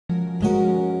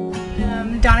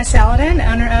Donna Saladin,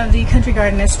 owner of the Country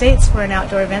Garden Estates. We're an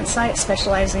outdoor event site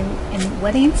specializing in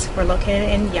weddings. We're located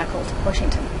in Yacolt,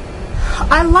 Washington.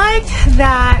 I liked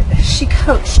that she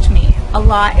coached me a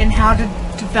lot in how to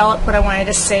develop what I wanted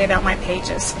to say about my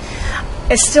pages.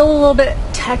 It's still a little bit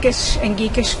techish and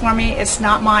geekish for me. It's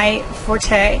not my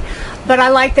forte, but I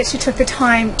like that she took the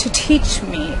time to teach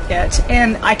me it,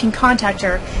 and I can contact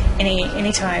her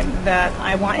anytime that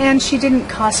I want. And she didn't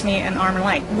cost me an arm and a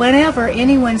leg. Whenever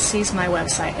anyone sees my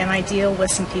website, and I deal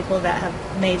with some people that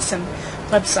have made some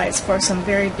websites for some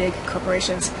very big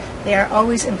corporations, they are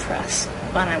always impressed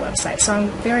by my website. So I'm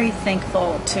very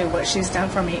thankful to what she's done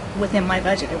for me within my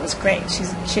budget. It was great.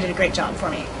 She did a great job for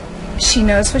me. She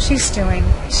knows what she's doing.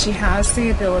 She has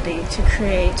the ability to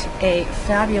create a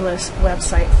fabulous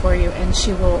website for you, and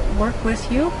she will work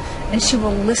with you, and she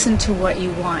will listen to what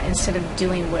you want instead of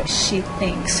doing what she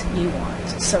thinks you want.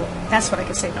 So that's what I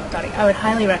can say about Dotty. I would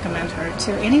highly recommend her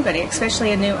to anybody,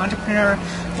 especially a new entrepreneur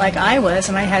like I was,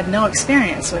 and I had no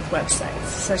experience with websites.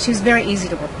 So she's very easy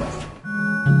to work with.